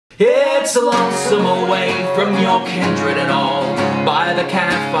It's lonesome away from your kindred and all, by the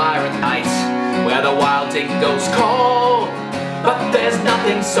campfire at night, where the wild dingoes call. But there's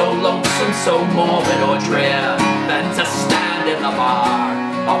nothing so lonesome, so morbid or drear, than to stand in the bar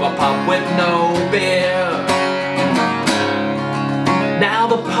of a pub with no beer. Now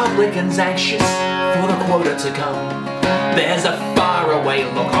the publican's anxious for the quota to come. There's a faraway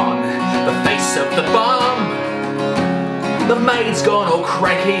look on the face of the bum. The maid's gone all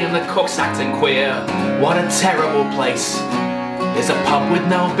cranky and the cook's acting queer. What a terrible place is a pub with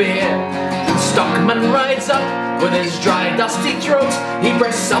no beer. The stockman rides up with his dry dusty throat. He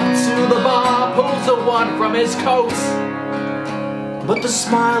breasts up to the bar, pulls a wad from his coat. But the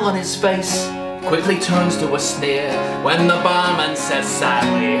smile on his face quickly turns to a sneer when the barman says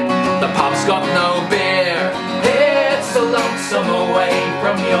sadly, the pub's got no beer. It's so lonesome away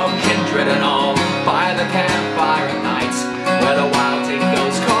from your kindred and all, by the campfire at night, where the wild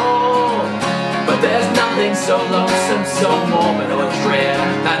dingoes call. But there's nothing so lonesome, so morbid or drear,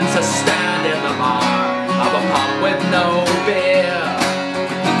 than to stand in the bar of a pub with no beer.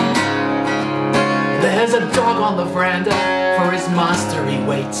 There's a dog on the veranda, for his master he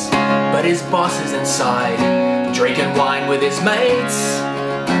waits, but his boss is inside, drinking wine with his mates.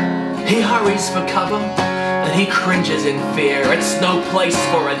 He hurries for cover, and he cringes in fear. It's no place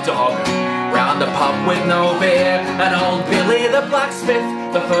for a dog round a pub with no beer. And old Billy the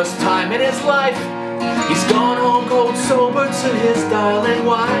blacksmith, the first time in his life, he's gone home cold sober to his darling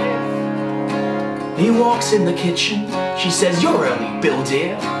wife. He walks in the kitchen, she says, "You're early, Bill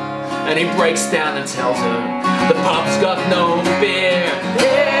dear." And he breaks down and tells her, the pub's got no beer.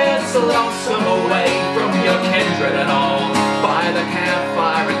 It's so lonesome away from your kindred and all, by the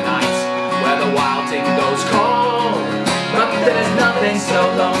campfire at night, where the wild dingoes call. But there's nothing so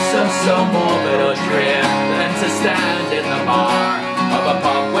lonesome, so morbid or drear, than to stand in the bar of a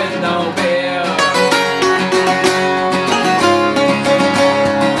pub with